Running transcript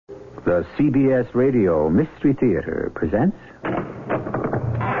The CBS Radio Mystery Theater presents...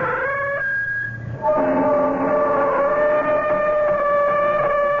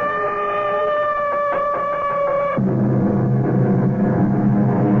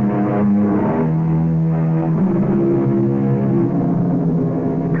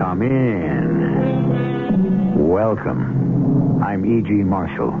 Come in. Welcome. I'm E.G.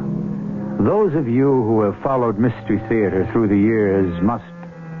 Marshall. Those of you who have followed Mystery Theater through the years must,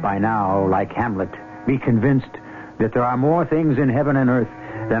 by now, like Hamlet, be convinced that there are more things in heaven and earth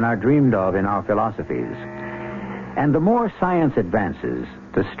than are dreamed of in our philosophies. And the more science advances,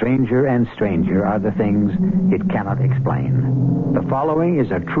 the stranger and stranger are the things it cannot explain. The following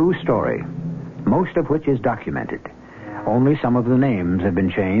is a true story, most of which is documented. Only some of the names have been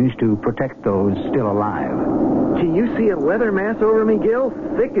changed to protect those still alive. Can you see a leather mass over me, Gil?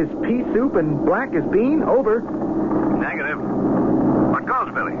 Thick as pea soup and black as bean? Over. Negative. What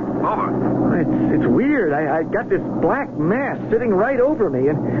goes, Billy? Over. It's weird. I got this black mass sitting right over me,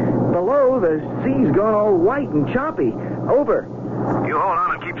 and below the sea's gone all white and choppy. Over. You hold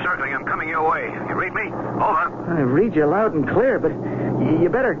on and keep circling. I'm coming your way. You read me? Over. I read you loud and clear, but you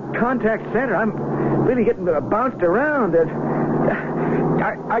better contact center. I'm really getting bounced around.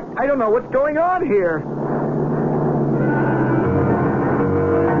 I don't know what's going on here.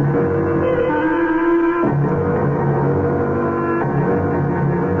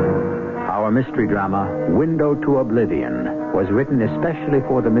 Our mystery drama, Window to Oblivion, was written especially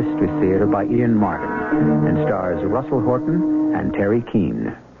for the Mystery Theater by Ian Martin and stars Russell Horton and Terry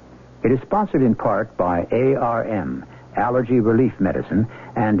Keane. It is sponsored in part by ARM, Allergy Relief Medicine,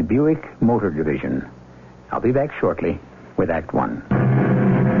 and Buick Motor Division. I'll be back shortly with Act One.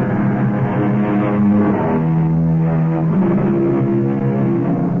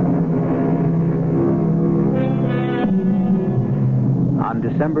 On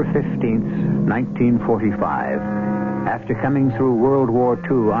December 15th, 1945, after coming through World War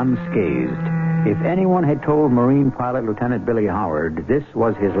II unscathed, if anyone had told Marine pilot Lieutenant Billy Howard this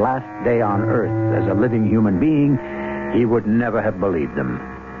was his last day on Earth as a living human being, he would never have believed them.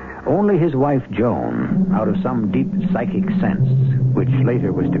 Only his wife, Joan, out of some deep psychic sense, which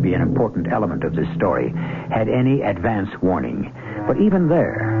later was to be an important element of this story, had any advance warning. But even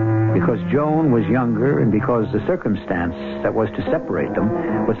there, because Joan was younger and because the circumstance that was to separate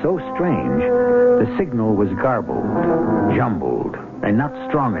them was so strange, the signal was garbled, jumbled, and not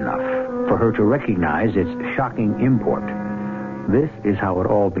strong enough for her to recognize its shocking import. This is how it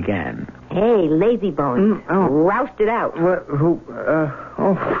all began. Hey, lazy bones. Roust it out.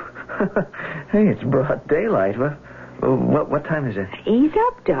 Hey, it's broad daylight. What time is it? Ease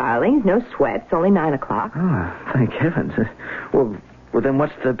up, darlings. No sweats. Only 9 o'clock. Oh, thank heavens. Well, then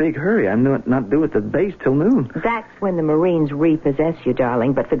what's the big hurry? I'm not due at the base till noon. That's when the Marines repossess you,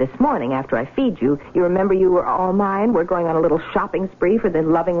 darling. But for this morning, after I feed you, you remember you were all mine? We're going on a little shopping spree for the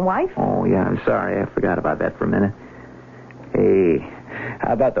loving wife? Oh, yeah, I'm sorry. I forgot about that for a minute. Hey,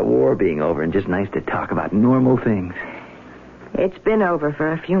 how about the war being over and just nice to talk about normal things? It's been over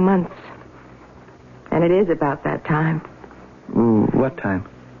for a few months. And it is about that time. Ooh, what time?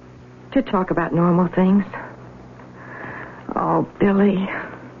 To talk about normal things. Oh, Billy,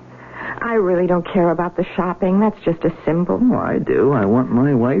 I really don't care about the shopping. That's just a symbol. Oh, I do. I want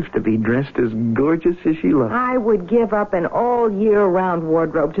my wife to be dressed as gorgeous as she looks. I would give up an all-year-round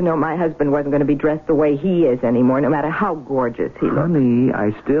wardrobe to know my husband wasn't going to be dressed the way he is anymore, no matter how gorgeous he looks. Honey,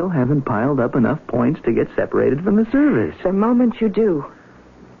 I still haven't piled up enough points to get separated from the service. The moment you do,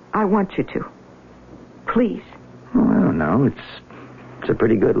 I want you to. Please. Oh, I don't know. It's a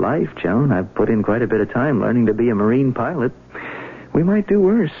pretty good life, Joan. I've put in quite a bit of time learning to be a Marine pilot. We might do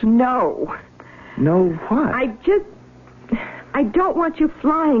worse. No. No what? I don't want you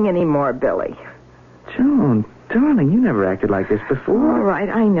flying anymore, Billy. Joan, darling, you never acted like this before. All right,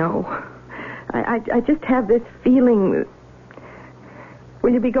 I know. I just have this feeling.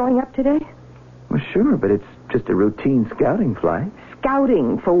 Will you be going up today? Well, sure, but it's just a routine scouting flight.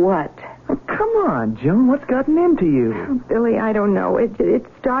 Scouting for what? Oh, come on, Joan. What's gotten into you? Oh, Billy, I don't know. It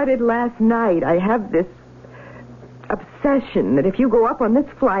started last night. I have this obsession that if you go up on this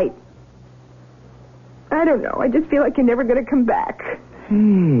flight, I don't know. I just feel like you're never going to come back.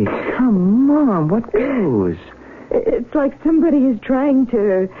 Hey, come on. What goes? It's like somebody is trying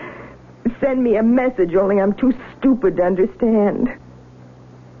to send me a message, only I'm too stupid to understand.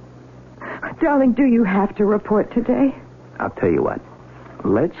 Darling, do you have to report today? I'll tell you what.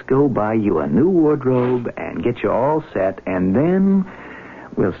 Let's go buy you a new wardrobe and get you all set, and then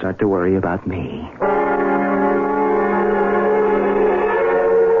we'll start to worry about me.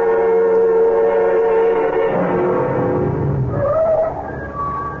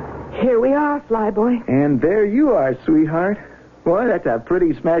 Here we are, Flyboy. And there you are, sweetheart. Boy, that's a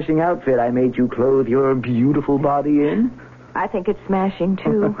pretty smashing outfit I made you clothe your beautiful body in. I think it's smashing,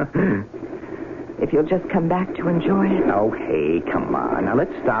 too. If you'll just come back to enjoy it. Oh, hey, come on. Now,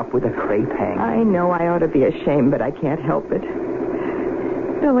 let's stop with the crepe hang. I know I ought to be ashamed, but I can't help it.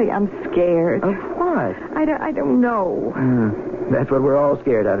 Billy, I'm scared. Of what? I don't know. That's what we're all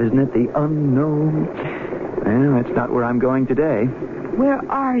scared of, isn't it? The unknown. Well, that's not where I'm going today. Where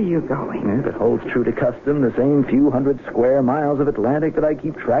are you going? If it holds true to custom, the same few hundred square miles of Atlantic that I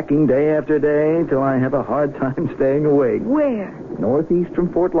keep tracking day after day till I have a hard time staying awake. Where? Northeast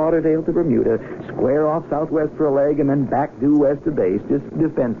from Fort Lauderdale to Bermuda, square off southwest for a leg, and then back due west to base. Just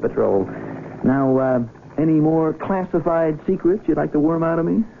defense patrol. Now, any more classified secrets you'd like to worm out of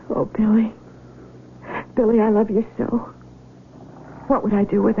me? Oh, Billy. Billy, I love you so. What would I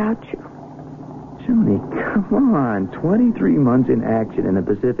do without you? Johnny, come on. 23 months in action in the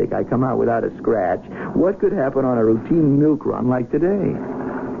Pacific. I come out without a scratch. What could happen on a routine milk run like today?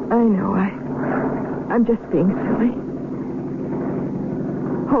 I know. I'm just being silly.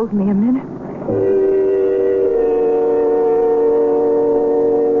 Hold me a minute.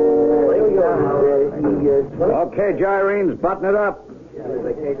 Okay, gyrenes, button it up.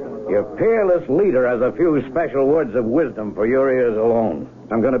 Your peerless leader has a few special words of wisdom for your ears alone.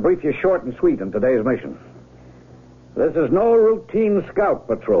 I'm going to brief you short and sweet on today's mission. This is no routine scout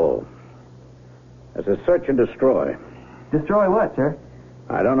patrol. This is search and destroy. Destroy what, sir?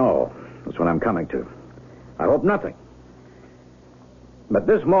 I don't know. That's what I'm coming to. I hope nothing. But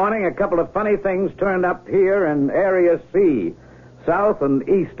this morning, a couple of funny things turned up here in Area C, south and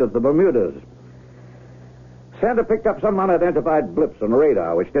east of the Bermudas. Santa picked up some unidentified blips on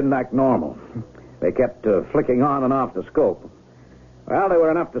radar, which didn't act normal. They kept flicking on and off the scope. Well, they were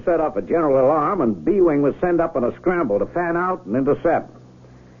enough to set off a general alarm, and B-Wing was sent up on a scramble to fan out and intercept.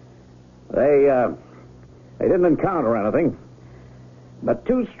 They didn't encounter anything, but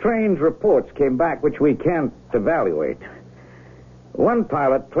two strange reports came back which we can't evaluate. One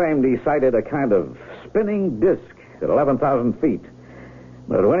pilot claimed he sighted a kind of spinning disc at 11,000 feet.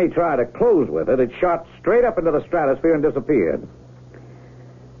 But when he tried to close with it, it shot straight up into the stratosphere and disappeared.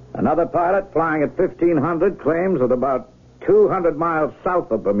 Another pilot, flying at 1,500, claims that about 200 miles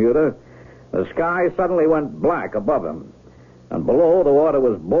south of Bermuda, the sky suddenly went black above him. And below, the water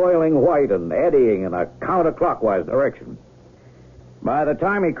was boiling white and eddying in a counterclockwise direction. By the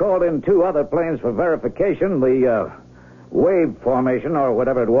time he called in two other planes for verification, the wave formation, or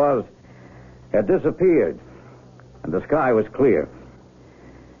whatever it was, had disappeared, and the sky was clear.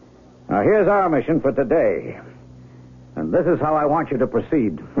 Now, here's our mission for today, and this is how I want you to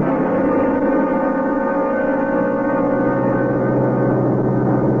proceed.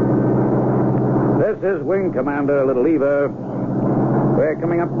 This is Wing Commander Little Eva. We're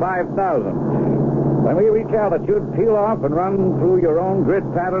coming up 5,000. When we reach altitude, peel off and run through your own grid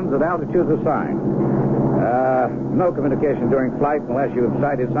patterns at altitudes assigned. No communication during flight unless you've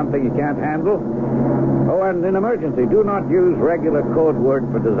sighted something you can't handle. Oh, and in emergency, do not use regular code word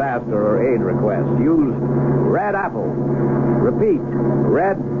for disaster or aid request. Use Red Apple. Repeat,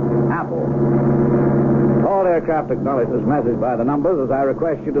 Red Apple. All aircraft acknowledge this message by the numbers as I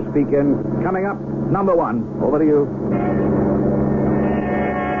request you to speak in. Coming up, number 1. Over to you.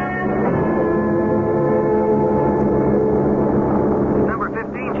 Number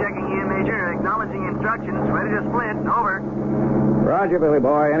 15 checking in, Major. Acknowledging instructions. Ready to split. Over. Roger, Billy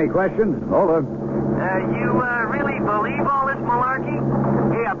boy. Any questions? Over. You really believe all this malarkey?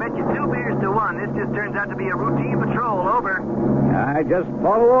 Hey, I bet you 2 beers to 1. This just turns out to be a routine patrol. Over. I just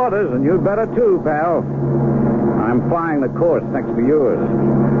follow orders, and you'd better too, pal. I'm flying the course next to yours.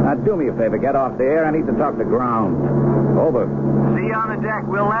 Now, do me a favor. Get off the air. I need to talk to ground. Over. See you on the deck.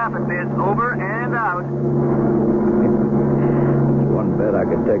 We'll laugh at this. Over and out. One bet I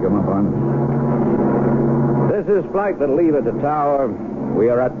could take him up on. This is Flight Little Eva to tower. We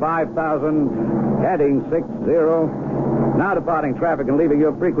are at 5,000, heading 60. Now departing traffic and leaving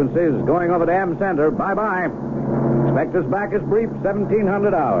your frequencies, going over to M Center. Bye-bye. Expect us back as brief,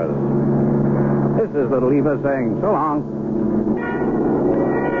 1,700 hours. This is Little Eva saying so long.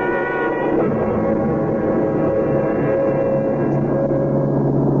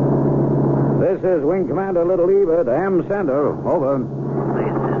 This is Wing Commander Little Eva to M Center. Over.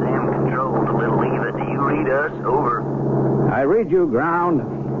 This is M Control to Little Eva. Do you read us? Over. I read you, ground.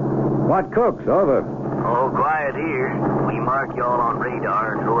 What cooks? Over. Oh, quiet here. We mark y'all on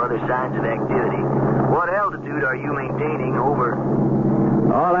radar. No other signs of activity. What altitude are you maintaining? Over.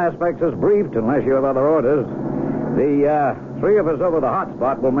 All aspects is briefed unless you have other orders. The 3 of us over the hot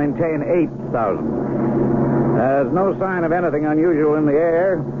spot will maintain 8,000. There's no sign of anything unusual in the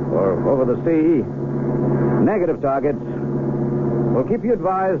air. or over the sea. Negative targets. We'll keep you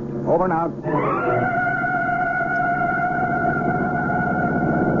advised. Over and out.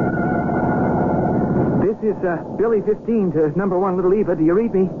 This is Billy 15 to number 1, Little Eva. Do you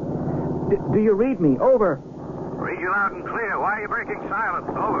read me? Do you read me? Over. Read you loud and clear. Why are you breaking silence?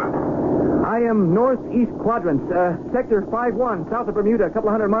 Over. I am northeast quadrant, sector 5-1, south of Bermuda, a couple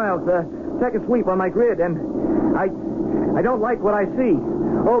of hundred miles. Second sweep on my grid, and I don't like what I see.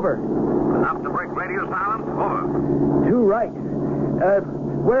 Over. Enough to break radio silence? Over. Too right.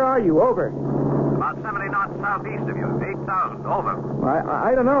 Where are you? Over. About 70 knots southeast of you. 8,000. Over.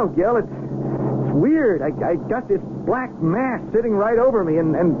 I don't know, Gil. It's weird. I got this black mass sitting right over me,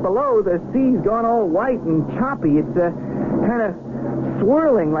 and below the sea's gone all white and choppy. It's kind of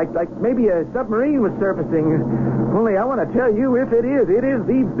swirling like maybe a submarine was surfacing. Only I want to tell you, if it is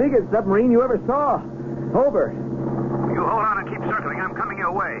the biggest submarine you ever saw. Over. You hold on and keep circling. I'm coming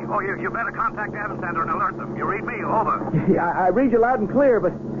your way. Oh, you better contact the Adams Center and alert them. You read me? Over. I read you loud and clear,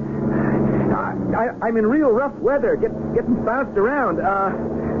 but I'm in real rough weather, getting bounced around.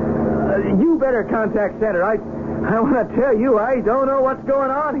 You better contact center. I want to tell you, I don't know what's going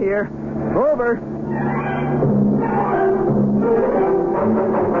on here. Over.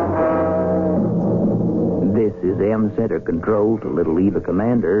 This is M Center Control to Little Eva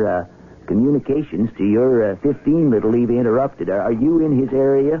Commander. Communications to your 15, Little Eva, interrupted. Are you in his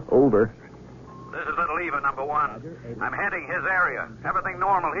area? Over. This is Little Eva, number 1. I'm heading his area. Everything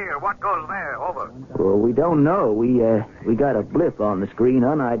normal here. What goes there? Over. Well, we don't know. We got a blip on the screen,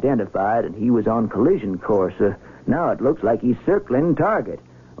 unidentified, and he was on collision course. Now it looks like he's circling target.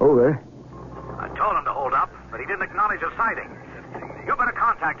 Over. I told him to hold up, but he didn't acknowledge a sighting. You better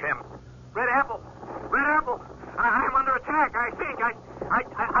contact him. Red Apple. Red Apple. I'm under attack, I think. I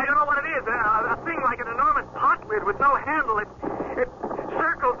don't know what it is. A thing like an enormous pot lid with no handle. It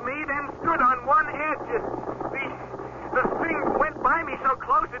circled me, then stood on one edge. The thing went by me so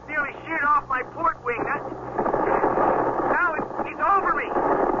close it nearly sheared off my port wing. Now it's over me.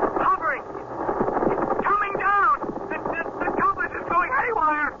 Hovering. It's coming down. The compass is going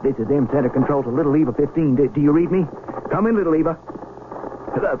haywire. This is M Center Control to Little Eva 15. Do you read me? Come in, Little Eva.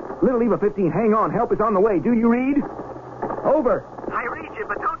 Little Eva 15, hang on. Help is on the way. Do you read? Over. I read you,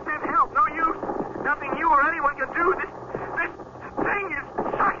 but don't send help. No use. Nothing you or anyone can do. This thing is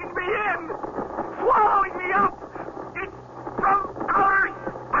sucking me in. Swallowing me up. It's from outer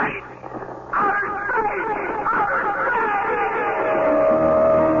space. Outer space. Outer space.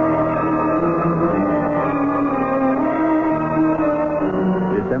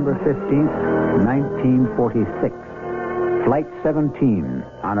 December 15th, 1946. Flight 17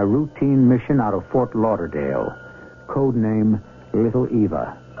 on a routine mission out of Fort Lauderdale. Codename Little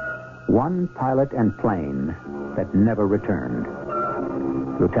Eva. One pilot and plane that never returned.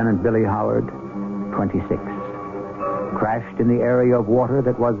 Lieutenant Billy Howard, 26. Crashed in the area of water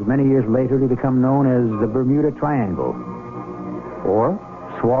that was many years later to become known as the Bermuda Triangle. Or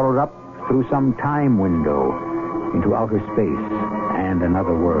swallowed up through some time window into outer space and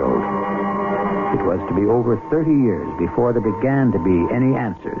another world. It was to be over 30 years before there began to be any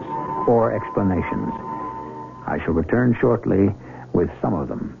answers or explanations. I shall return shortly with some of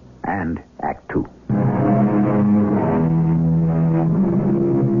them and Act 2.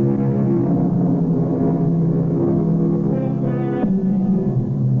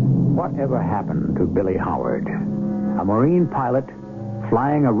 Whatever happened to Billy Howard? A Marine pilot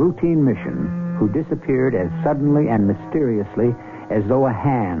flying a routine mission who disappeared as suddenly and mysteriously as though a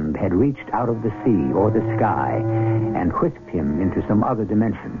hand had reached out of the sea or the sky and whisked him into some other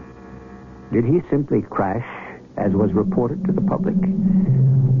dimension. Did he simply crash, as was reported to the public?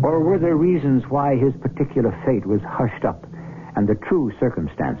 Or were there reasons why his particular fate was hushed up and the true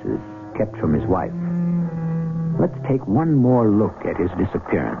circumstances kept from his wife? Let's take one more look at his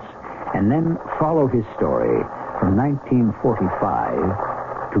disappearance and then follow his story from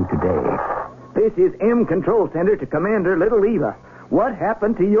 1945 to today. This is M Control Center to Commander Little Eva. What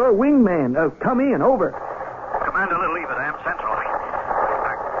happened to your wingman? Come in, over. Commander Little Eva, Am Central.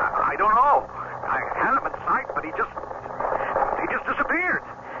 I don't know. I had him in sight, but he just disappeared.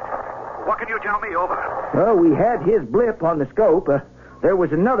 What can you tell me? Over. Well, we had his blip on the scope. There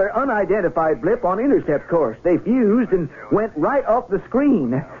was another unidentified blip on intercept course. They fused and went right off the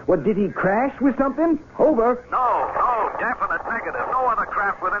screen. What, did he crash with something? Over. No, definite negative. No other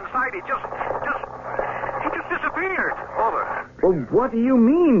craft within sight. He just disappeared. Over. Well, what do you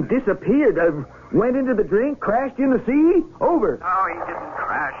mean, disappeared? Went into the drink, crashed in the sea? Over. No, he didn't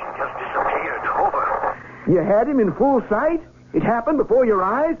crash. He just disappeared. Over. You had him in full sight? It happened before your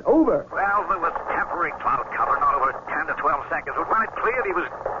eyes? Over. Well, there was temporary cloud cover, not over 10 to 12 seconds. But when it cleared, he was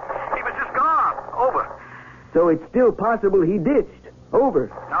Over. So it's still possible he ditched. Over.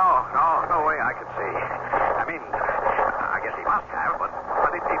 No way I could see. I mean, I guess he must have, but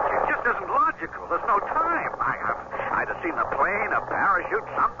it just isn't logical. There's no time. I'd have seen a plane, a parachute,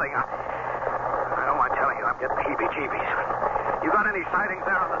 something. I don't mind telling you, I'm getting heebie-jeebies. You got any sightings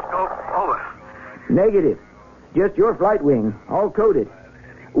there on the scope? Over. Negative. Just your flight wing, all coded.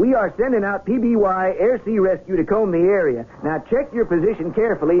 We are sending out PBY Air Sea Rescue to comb the area. Now check your position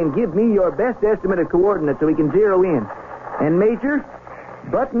carefully and give me your best estimate of coordinates so we can zero in. And Major,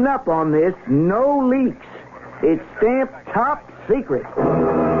 button up on this. No leaks. It's stamped top secret.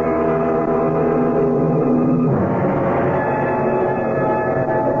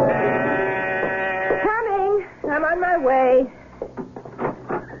 Coming. I'm on my way.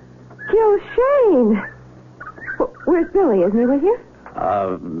 Gilshane. Where's Billy? Isn't he with you?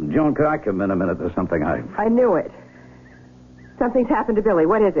 Joan, could I come in a minute? There's something I knew it. Something's happened to Billy.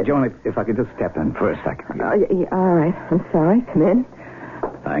 What is it? Joan, if I could just step in for a second. Yeah, all right. I'm sorry. Come in.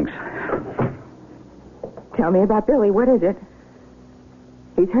 Thanks. Tell me about Billy. What is it?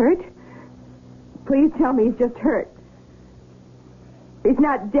 He's hurt? Please tell me he's just hurt. He's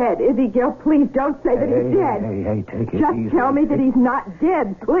not dead, is he, Gil? Please don't say that he's dead. Hey, take it just easy. Just tell me that he's not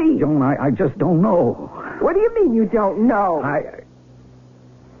dead, please. Joan, I just don't know. What do you mean you don't know?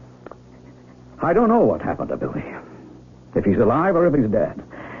 I don't know what happened to Billy. If he's alive or if he's dead.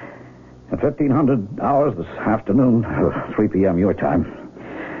 At 1500 hours this afternoon, 3 p.m. your time,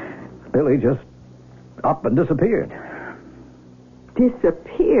 Billy just up and disappeared.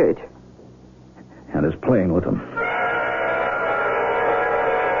 Disappeared? And his plane with him.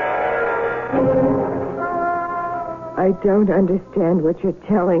 I don't understand what you're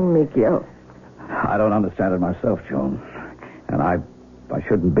telling me, Gil. I don't understand it myself, Joan. And I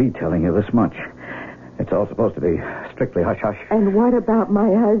shouldn't be telling you this much. It's all supposed to be strictly hush-hush. And what about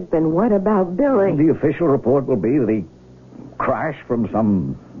my husband? What about Billy? The official report will be that he crashed from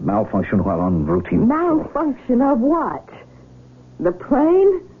some malfunction while on routine. Malfunction of what? The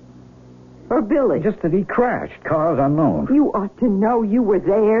plane? Or Billy? Just that he crashed. Cause unknown. You ought to know you were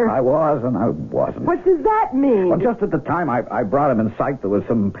there. I was and I wasn't. What does that mean? Well, just at the time I brought him in sight, there was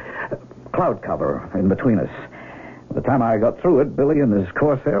some cloud cover in between us. By the time I got through it, Billy and his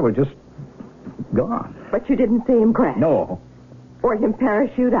Corsair were just gone. But you didn't see him crash? No. Or him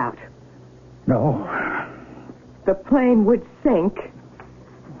parachute out? No. The plane would sink,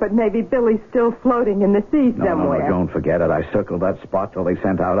 but maybe Billy's still floating in the sea somewhere. No, don't forget it. I circled that spot till they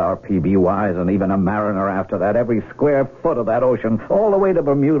sent out our PBYs and even a mariner after that. Every square foot of that ocean, all the way to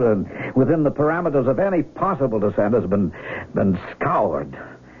Bermuda, and within the parameters of any possible descent has been scoured.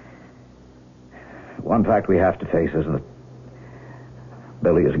 One fact we have to face is that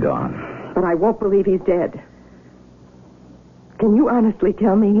Billy is gone. But I won't believe he's dead. Can you honestly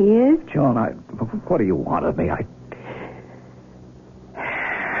tell me he is? Joan, what do you want of me?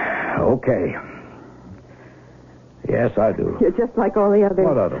 Okay. Yes, I do. You're just like all the others.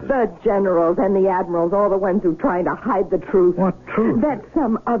 What others? The generals and the admirals, all the ones who are trying to hide the truth. What truth? That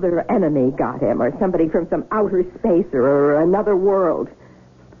some other enemy got him, or somebody from some outer space or another world.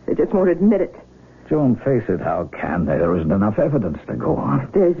 They just won't admit it. Joan, face it, how can they? There isn't enough evidence to go on.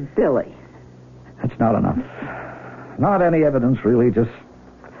 There's Billy. That's not enough. Not any evidence, really, just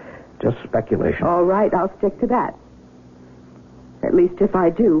speculation. All right, I'll stick to that. At least if I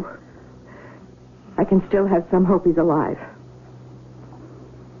do, I can still have some hope he's alive.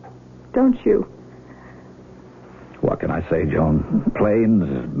 Don't you? What can I say, Joan?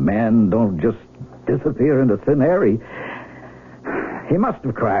 Planes, men don't just disappear into thin air. He must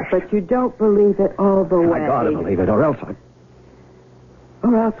have crashed. But you don't believe it all the way. I gotta believe it, or else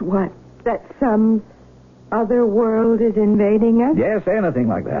Or else what? That some other world is invading us? Yes, anything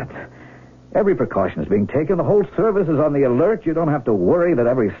like that. Every precaution is being taken. The whole service is on the alert. You don't have to worry that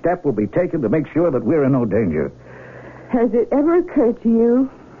every step will be taken to make sure that we're in no danger. Has it ever occurred to you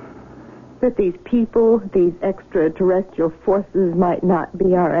that these people, these extraterrestrial forces, might not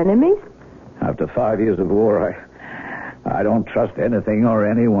be our enemies? After 5 years of war, I don't trust anything or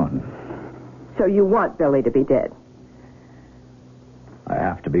anyone. So you want Billy to be dead? I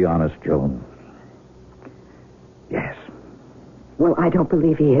have to be honest, Joan. Yes. Well, I don't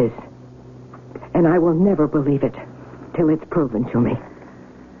believe he is. And I will never believe it till it's proven to me.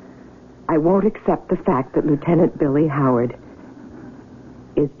 I won't accept the fact that Lieutenant Billy Howard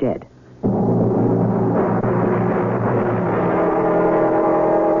is dead.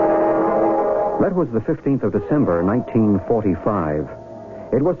 That was the 15th of December, 1945.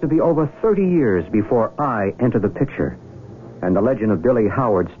 It was to be over 30 years before I entered the picture, and the legend of Billy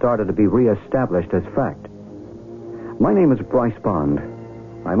Howard started to be reestablished as fact. My name is Bryce Bond.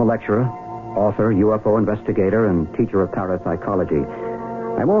 I'm a lecturer, author, UFO investigator, and teacher of parapsychology.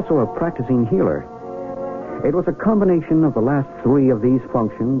 I'm also a practicing healer. It was a combination of the last three of these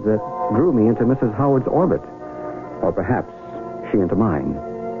functions that drew me into Mrs. Howard's orbit. Or perhaps she into mine.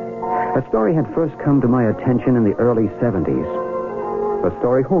 A story had first come to my attention in the early 70s. The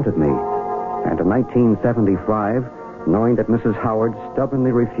story haunted me. And in 1975, knowing that Mrs. Howard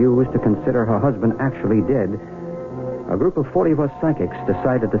stubbornly refused to consider her husband actually dead, a group of 40 of us psychics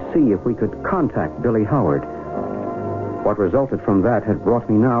decided to see if we could contact Billy Howard. What resulted from that had brought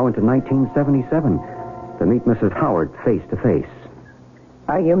me now into 1977 to meet Mrs. Howard face to face.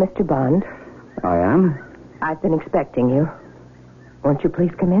 Are you Mr. Bond? I am? I've been expecting you. Won't you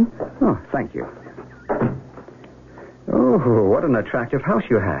please come in? Oh, thank you. Oh, what an attractive house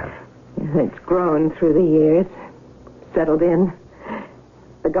you have. It's grown through the years. Settled in.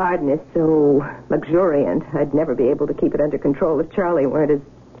 The garden is so luxuriant, I'd never be able to keep it under control if Charlie weren't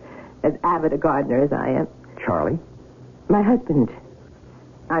as avid a gardener as I am. Charlie? My husband.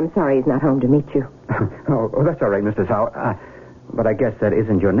 I'm sorry he's not home to meet you. Oh, that's all right, Mrs. Howard. But I guess that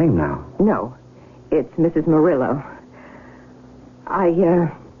isn't your name now. No, it's Mrs. Murillo.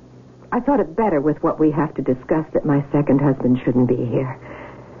 I thought it better with what we have to discuss that my second husband shouldn't be here.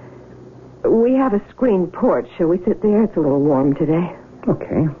 We have a screened porch. Shall we sit there? It's a little warm today.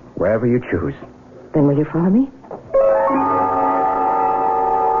 Okay, wherever you choose. Then will you follow me?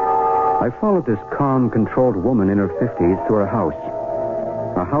 I followed this calm, controlled woman in her 50s to her house.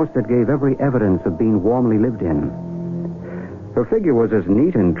 A house that gave every evidence of being warmly lived in. Her figure was as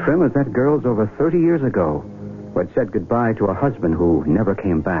neat and trim as that girl's over 30 years ago, who had said goodbye to a husband who never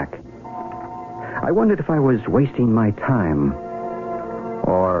came back. I wondered if I was wasting my time.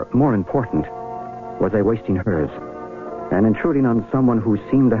 Or, more important, was I wasting hers? And intruding on someone who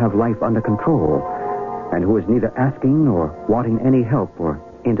seemed to have life under control, and who was neither asking or wanting any help or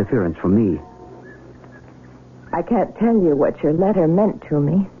interference from me. I can't tell you what your letter meant to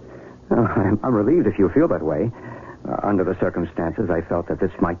me. Oh, I'm relieved if you feel that way. Under the circumstances, I felt that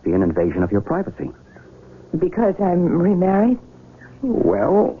this might be an invasion of your privacy. Because I'm remarried?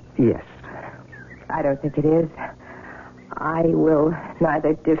 Well, yes. I don't think it is. I will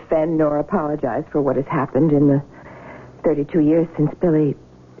neither defend nor apologize for what has happened in the 32 years since Billy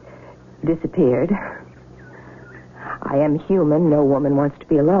disappeared. I am human. No woman wants to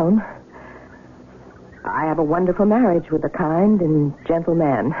be alone. I have a wonderful marriage with a kind and gentle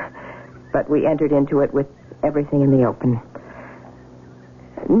man, but we entered into it with everything in the open.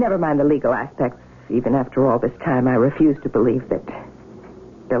 Never mind the legal aspects. Even after all this time, I refuse to believe that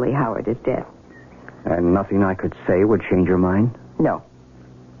Billy Howard is dead. And nothing I could say would change your mind? No.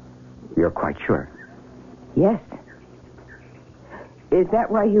 You're quite sure? Yes. Is that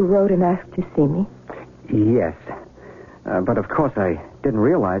why you wrote and asked to see me? Yes. But of course I didn't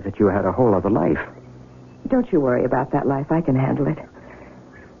realize that you had a whole other life. Don't you worry about that life. I can handle it.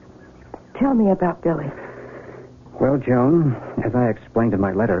 Tell me about Billy. Well, Joan, as I explained in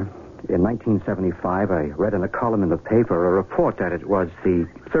my letter, in 1975, I read in a column in the paper a report that it was the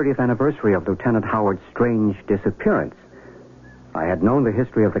 30th anniversary of Lieutenant Howard's strange disappearance. I had known the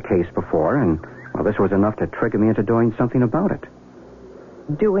history of the case before, and, well, this was enough to trigger me into doing something about it.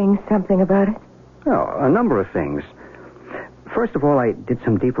 Doing something about it? Oh, a number of things. First of all, I did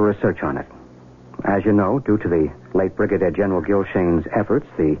some deeper research on it. As you know, due to the late Brigadier General Gilshane's efforts,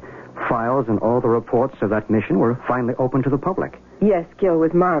 the files and all the reports of that mission were finally open to the public. Yes, Gil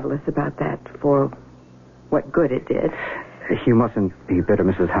was marvelous about that, for what good it did. You mustn't be bitter,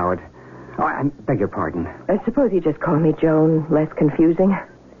 Mrs. Howard. Oh, I beg your pardon. Suppose you just call me Joan, less confusing,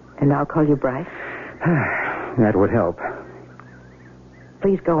 and I'll call you Bryce. That would help.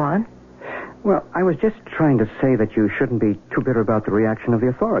 Please go on. Well, I was just trying to say that you shouldn't be too bitter about the reaction of the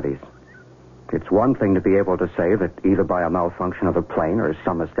authorities. It's one thing to be able to say that either by a malfunction of the plane or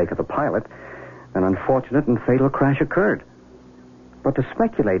some mistake of the pilot, an unfortunate and fatal crash occurred. But to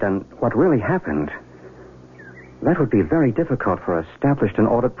speculate on what really happened, that would be very difficult for established and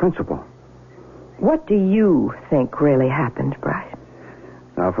ordered principle. What do you think really happened, Bryce?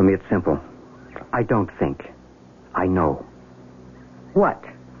 Now, for me, it's simple. I don't think. I know. What?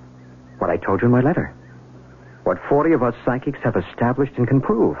 What I told you in my letter. What 40 of us psychics have established and can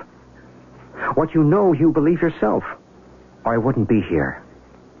prove. What you know, you believe yourself, or I wouldn't be here.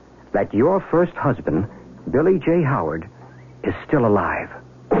 That your first husband, Billy J. Howard, is still alive.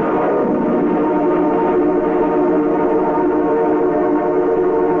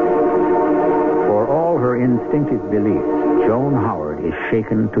 For all her instinctive beliefs, Joan Howard is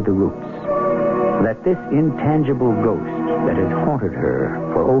shaken to the roots. That this intangible ghost that has haunted her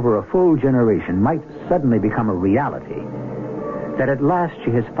for over a full generation might suddenly become a reality that at last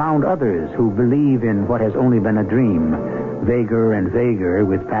she has found others who believe in what has only been a dream, vaguer and vaguer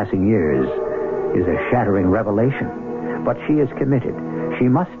with passing years, is a shattering revelation. But she is committed. She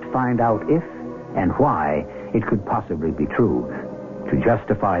must find out if and why it could possibly be true, to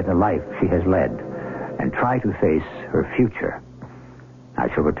justify the life she has led and try to face her future.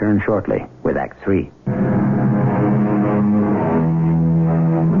 I shall return shortly with Act 3.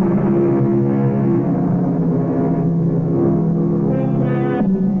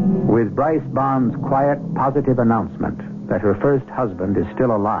 With Bryce Bond's quiet, positive announcement that her first husband is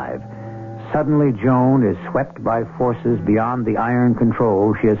still alive, suddenly Joan is swept by forces beyond the iron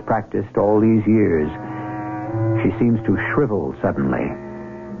control she has practiced all these years. She seems to shrivel suddenly,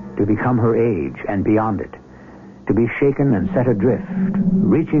 to become her age and beyond it, to be shaken and set adrift,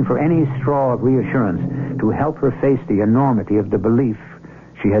 reaching for any straw of reassurance to help her face the enormity of the belief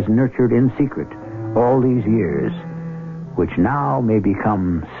she has nurtured in secret all these years, which now may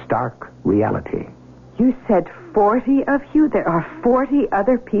become stark reality. You said 40 of you? There are 40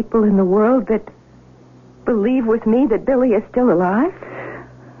 other people in the world that believe with me that Billy is still alive?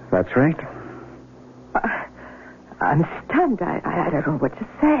 That's right. I'm stunned. I don't know what to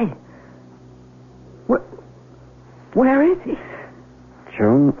say. Where is he?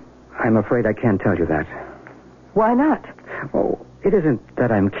 Joan, I'm afraid I can't tell you that. Why not? Oh, it isn't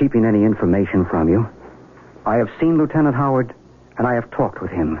that I'm keeping any information from you. I have seen Lieutenant Howard, and I have talked with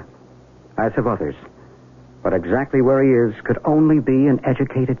him, as have others. But exactly where he is could only be an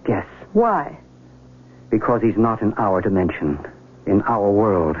educated guess. Why? Because he's not in our dimension, in our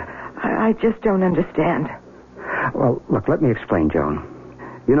world. I just don't understand. Well, look, let me explain, Joan.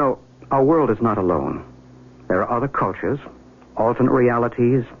 You know, our world is not alone. There are other cultures, alternate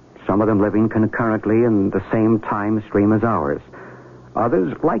realities, some of them living concurrently in the same time stream as ours.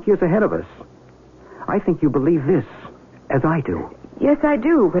 Others, light years ahead of us. I think you believe this, as I do. Yes, I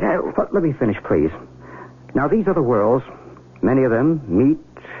do, but But let me finish, please. Now, these other worlds, many of them meet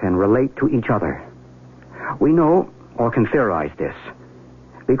and relate to each other. We know, or can theorize this,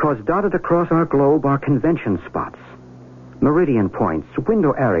 because dotted across our globe are convention spots, meridian points,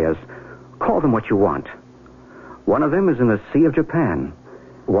 window areas. Call them what you want. One of them is in the Sea of Japan,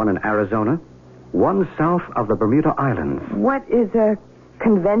 one in Arizona, one south of the Bermuda Islands. What is a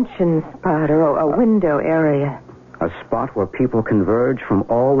convention spot or a window area? A spot where people converge from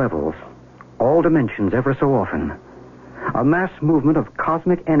all levels, all dimensions ever so often. A mass movement of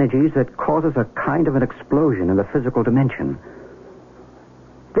cosmic energies that causes a kind of an explosion in the physical dimension.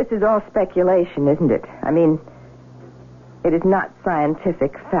 This is all speculation, isn't it? I mean, it is not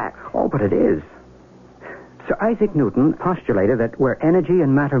scientific fact. Oh, but it is. Sir Isaac Newton postulated that where energy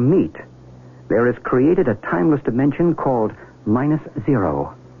and matter meet, there is created a timeless dimension called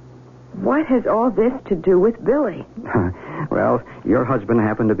 -0. What has all this to do with Billy? Well, your husband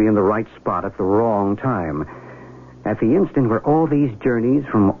happened to be in the right spot at the wrong time. At the instant where all these journeys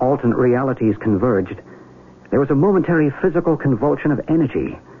from alternate realities converged, there was a momentary physical convulsion of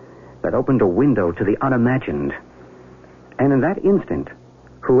energy that opened a window to the unimagined. And in that instant,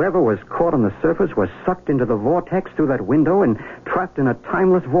 whoever was caught on the surface was sucked into the vortex through that window and trapped in a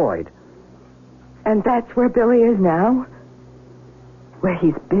timeless void. And that's where Billy is now? Where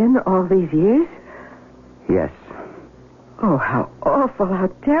he's been all these years? Yes. Oh, how awful, how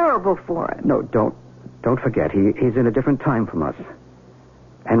terrible for him. No, don't forget. He's in a different time from us.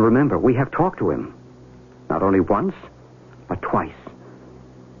 And remember, we have talked to him. Not only once, but twice.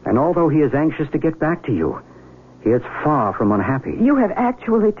 And although he is anxious to get back to you, he is far from unhappy. You have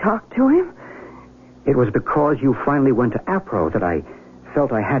actually talked to him? It was because you finally went to APRO that I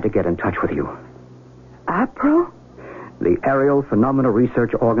felt I had to get in touch with you. APRO? The Aerial Phenomena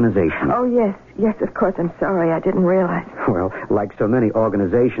Research Organization. Oh, yes. Yes, of course. I'm sorry. I didn't realize. Well, like so many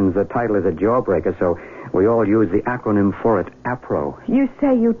organizations, the title is a jawbreaker, so we all use the acronym for it, APRO. You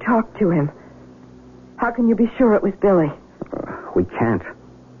say you talked to him. How can you be sure it was Billy? We can't.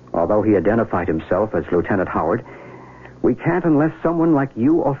 Although he identified himself as Lieutenant Howard, we can't unless someone like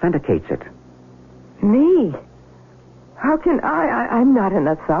you authenticates it. Me? How can I'm not an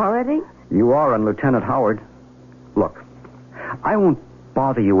authority. You are on Lieutenant Howard. Look, I won't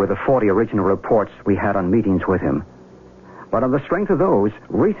bother you with the 40 original reports we had on meetings with him. But on the strength of those,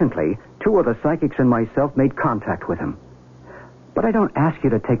 recently, 2 of the psychics and myself made contact with him. But I don't ask you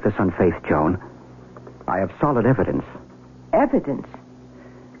to take this on faith, Joan. I have solid evidence. Evidence?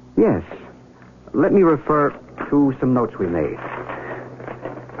 Yes. Let me refer to some notes we made.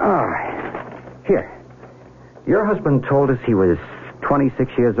 Here. Your husband told us he was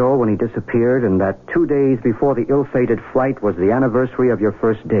 26 years old when he disappeared, and that 2 days before the ill-fated flight was the anniversary of your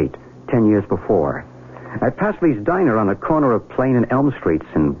first date, 10 years before. At Pasley's Diner on the corner of Plain and Elm Streets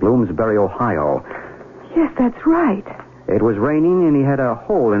in Bloomsbury, Ohio. Yes, that's right. It was raining and he had a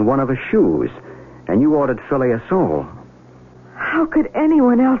hole in one of his shoes. And you ordered filet of sole. How could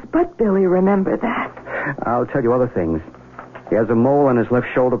anyone else but Billy remember that? I'll tell you other things. He has a mole on his left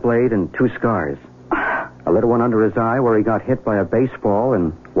shoulder blade and 2 scars. A little one under his eye where he got hit by a baseball,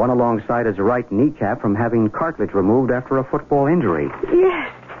 and one alongside his right kneecap from having cartilage removed after a football injury.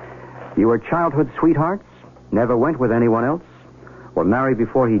 Yes. You were childhood sweethearts? Never went with anyone else? Were married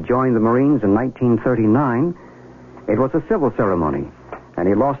before he joined the Marines in 1939? It was a civil ceremony, and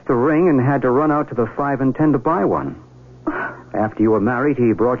he lost the ring and had to run out to the 5 and 10 to buy one. After you were married,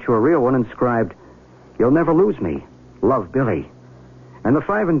 he brought you a real one inscribed, "You'll never lose me. Love, Billy." And the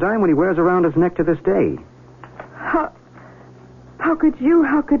 5 and dime when he wears around his neck to this day. How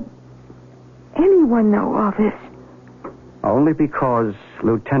could anyone know all this? Only because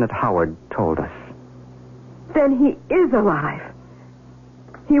Lieutenant Howard told us. Then he is alive.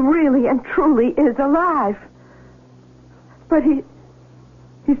 He really and truly is alive. But he's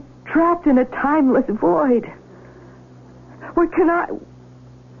trapped in a timeless void. What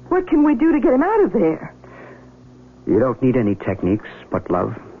can we do to get him out of there? You don't need any techniques but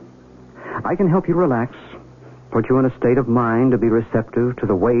love. I can help you relax, put you in a state of mind to be receptive to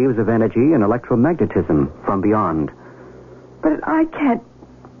the waves of energy and electromagnetism from beyond. But I can't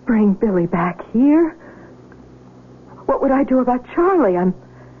bring Billy back here. What would I do about Charlie? I'm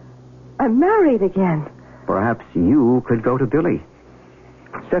married again. Perhaps you could go to Billy.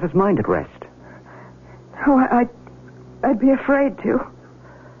 Set his mind at rest. Oh, I'd be afraid to.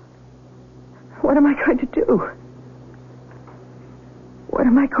 What am I going to do? What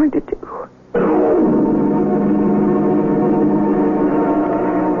am I going to do?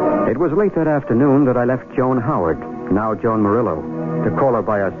 It was late that afternoon that I left Joan Howard, now Joan Murillo, to call her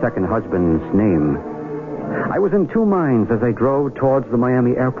by her second husband's name. I was in 2 minds as I drove towards the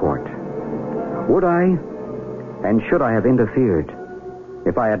Miami airport. Would I, and should I have interfered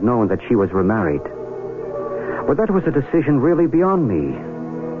if I had known that she was remarried? But that was a decision really beyond me.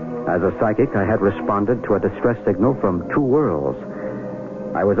 As a psychic, I had responded to a distress signal from 2 worlds.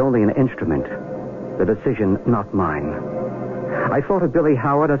 I was only an instrument, the decision not mine. I thought of Billy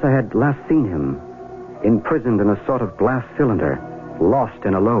Howard as I had last seen him, imprisoned in a sort of glass cylinder, lost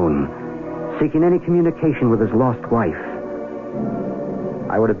and alone, seeking any communication with his lost wife.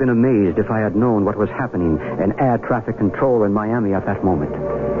 I would have been amazed if I had known what was happening in air traffic control in Miami at that moment.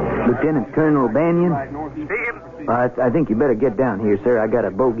 Lieutenant Colonel Banyan? Speaking. I think you better get down here, sir. I got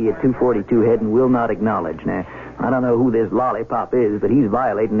a bogey at 242 heading will not acknowledge. Now, I don't know who this lollipop is, but he's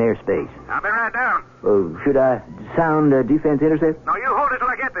violating airspace. I'll be right down. Should I sound defense intercept? No, you hold it till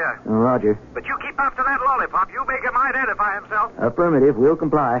I get there. Roger. But you keep after that lollipop. You make him identify himself. Affirmative. We'll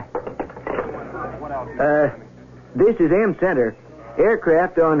comply. This is M Center.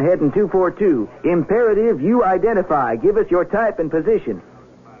 Aircraft on heading 242. Imperative you identify. Give us your type and position.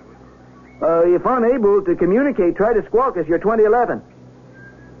 If unable to communicate, try to squawk us your 2011.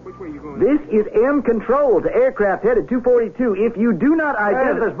 Which way are you going? This is M Control to aircraft headed 242. If you do not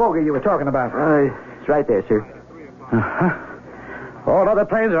identify... Where's this bogey you were talking about? It's right there, sir. All other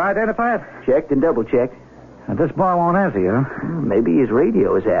planes are identified? Checked and double-checked. And this boy won't answer you. Maybe his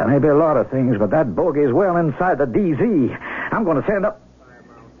radio is out. Maybe a lot of things, but that bogey is well inside the DZ. I'm going to send up...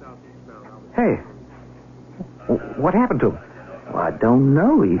 Hey, what happened to him? Well, I don't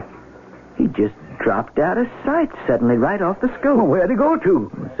know. He just dropped out of sight suddenly right off the scope. Well, where'd he go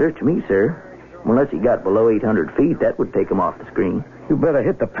to? Search me, sir. Unless he got below 800 feet, that would take him off the screen. You better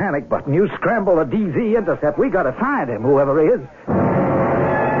hit the panic button. You scramble the DZ intercept. We got to find him, whoever he is.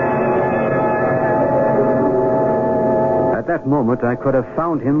 At that moment, I could have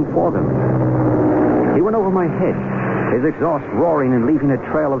found him for them. He went over my head, his exhaust roaring and leaving a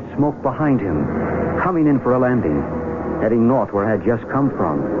trail of smoke behind him, coming in for a landing, heading north where I had just come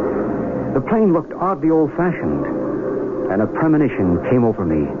from. The plane looked oddly old-fashioned, and a premonition came over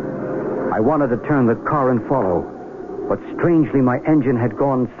me. I wanted to turn the car and follow, but strangely my engine had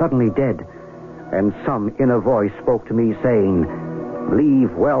gone suddenly dead, and some inner voice spoke to me saying,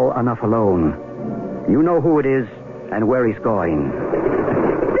 "Leave well enough alone. You know who it is and where he's going."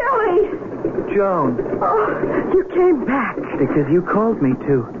 Billy! Joan. Oh, you came back. Because you called me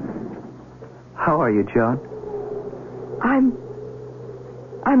to. How are you, Joan?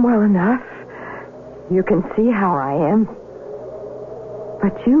 I'm well enough. You can see how I am.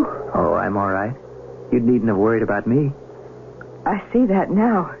 But you? Oh, I'm all right. You needn't have worried about me. I see that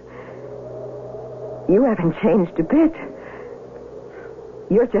now. You haven't changed a bit.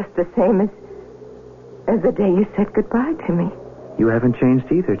 You're just the same as the day you said goodbye to me. You haven't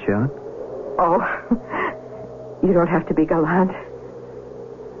changed either, Joan. Oh, You don't have to be gallant.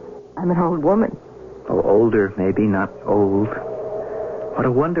 I'm an old woman. Oh, older, maybe, not old. What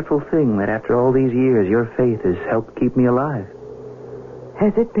a wonderful thing that after all these years, your faith has helped keep me alive.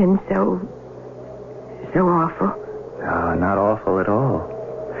 Has it been so awful? Oh, not awful at all.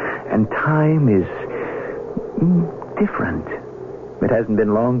 And time is different. It hasn't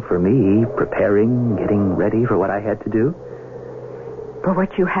been long for me, preparing, getting ready for what I had to do. For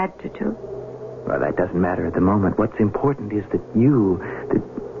what you had to do? Well, that doesn't matter at the moment. What's important is that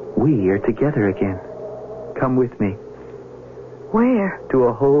we are together again. Come with me. Where? To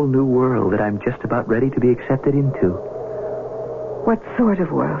a whole new world that I'm just about ready to be accepted into. What sort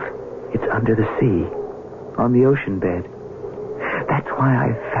of world? It's under the sea, on the ocean bed. That's why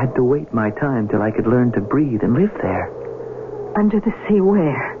I've had to wait my time till I could learn to breathe and live there. Under the sea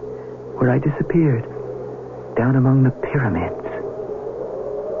where? Where I disappeared. Down among the pyramids.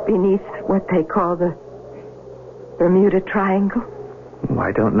 Beneath what they call the Bermuda Triangle? Oh,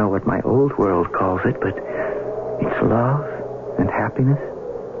 I don't know what my old world calls it, but it's love and happiness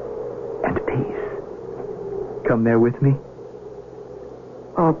and peace. Come there with me?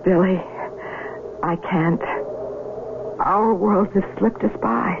 Oh, Billy, I can't. Our worlds have slipped us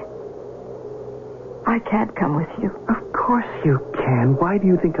by. I can't come with you. Of course you can. Why do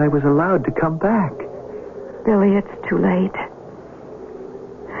you think I was allowed to come back? Billy, it's too late.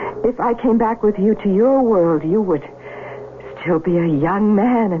 If I came back with you to your world, you would still be a young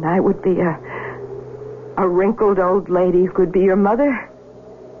man, and I would be a wrinkled old lady who could be your mother.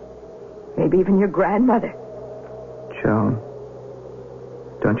 Maybe even your grandmother. Joan,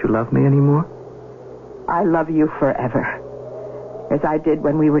 don't you love me anymore? I love you forever. As I did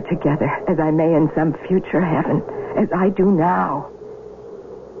when we were together, as I may in some future heaven, as I do now.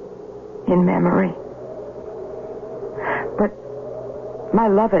 In memory. But my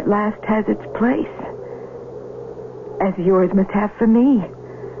love at last has its place. As yours must have for me.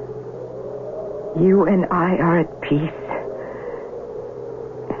 You and I are at peace.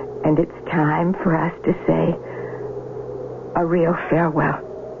 And it's time for us to say a real farewell.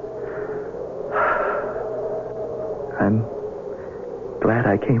 I'm glad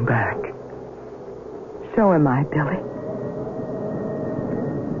I came back. So am I, Billy.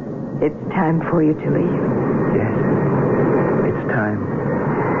 It's time for you to leave. Yes. It's time.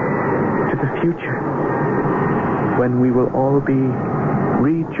 To the future. When we will all be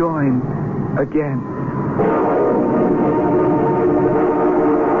rejoined again.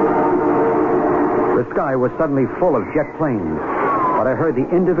 The sky was suddenly full of jet planes, but I heard the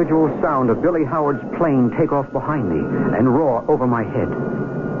individual sound of Billy Howard's plane take off behind me and roar over my head.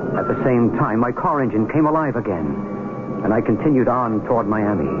 At the same time, my car engine came alive again, and I continued on toward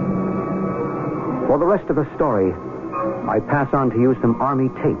Miami. For the rest of the story, I pass on to you some Army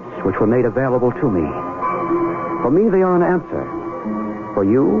tapes which were made available to me. For me, they are an answer. For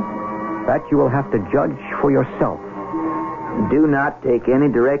you, that you will have to judge for yourself. Do not take any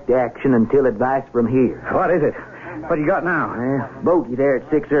direct action until advice from here. What is it? What do you got now? Bogey there at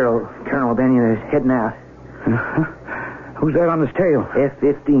 60. Colonel Benyon is heading out. Who's that on his tail?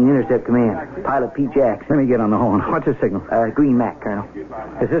 F-15 Intercept Command. Pilot Pete Jackson. Let me get on the horn. What's his signal? Green Mac, Colonel.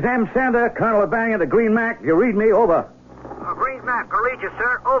 This is M. Sander, Colonel O'Banion, the Green Mac. You read me? Over. Green Mac, I read you,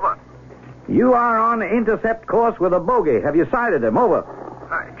 sir. Over. You are on the intercept course with a bogey. Have you sighted him? Over.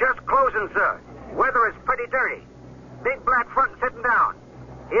 Just closing, sir. Weather is pretty dirty. Big black front sitting down.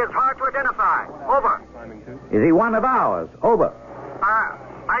 He is hard to identify. Over. Is he one of ours? Over.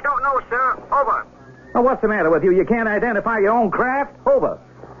 I don't know, sir. Over. Well, what's the matter with you? You can't identify your own craft? Over.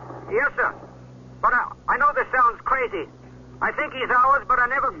 Yes, sir. But I know this sounds crazy. I think he's ours, but I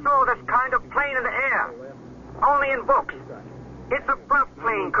never saw this kind of plane in the air. Only in books. It's a buff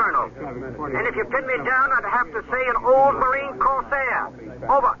plane, Colonel. And if you pin me down, I'd have to say an old Marine Corsair.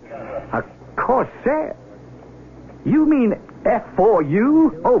 Over. A Corsair? You mean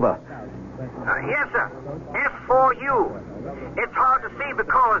F4U? Over. Yes, sir. F4U. It's hard to see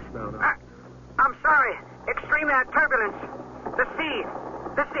because... I'm sorry. Extreme turbulence. The sea,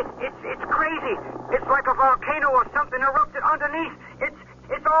 it's crazy. It's like a volcano or something erupted underneath.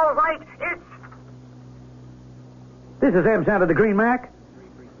 It's all right. This is M. Sander, the Green Mac.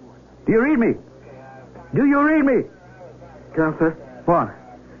 Do you read me? Do you read me? Colonel, sir. What?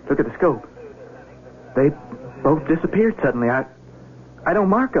 Look at the scope. They both disappeared suddenly. I don't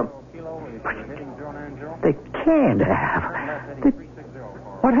mark them. They can't have.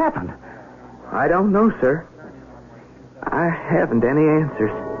 What happened? I don't know, sir. I haven't any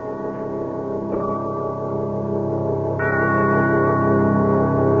answers.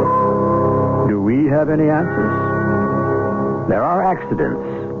 Do we have any answers? There are accidents.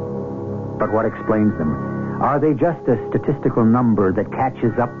 But what explains them? Are they just a statistical number that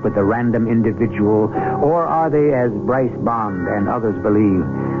catches up with a random individual, or are they, as Bryce Bond and others believe,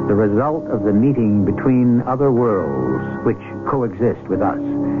 the result of the meeting between other worlds which coexist with us?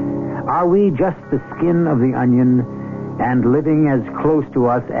 Are we just the skin of the onion, and living as close to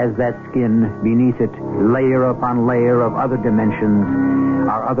us as that skin, beneath it, layer upon layer of other dimensions,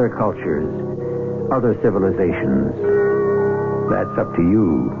 are other cultures, other civilizations? That's up to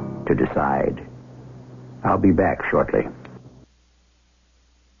you to decide. I'll be back shortly.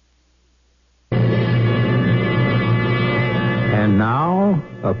 And now,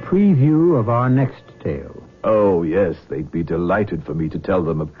 a preview of our next tale. Oh, yes, they'd be delighted for me to tell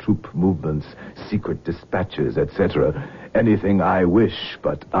them of troop movements, secret dispatches, etc. Anything I wish,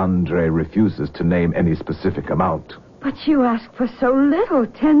 but Andre refuses to name any specific amount. But you asked for so little,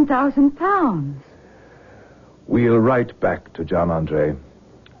 10,000 pounds. We'll write back to John Andre.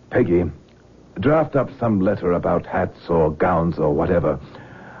 Peggy, draft up some letter about hats or gowns or whatever.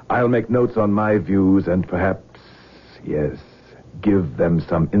 I'll make notes on my views and perhaps, yes, give them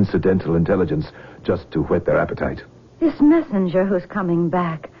some incidental intelligence just to whet their appetite. This messenger who's coming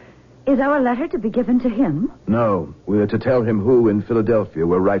back, is our letter to be given to him? No, we're to tell him who in Philadelphia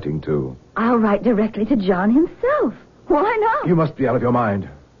we're writing to. I'll write directly to John himself. Why not? You must be out of your mind.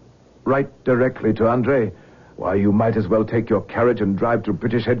 Write directly to Andre. Why, you might as well take your carriage and drive to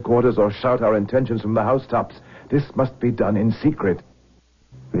British headquarters or shout our intentions from the housetops. This must be done in secret.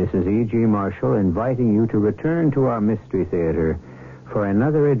 This is E.G. Marshall inviting you to return to our Mystery Theater for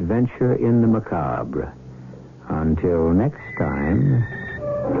another adventure in the macabre. Until next time,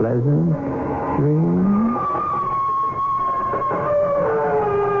 pleasant dreams.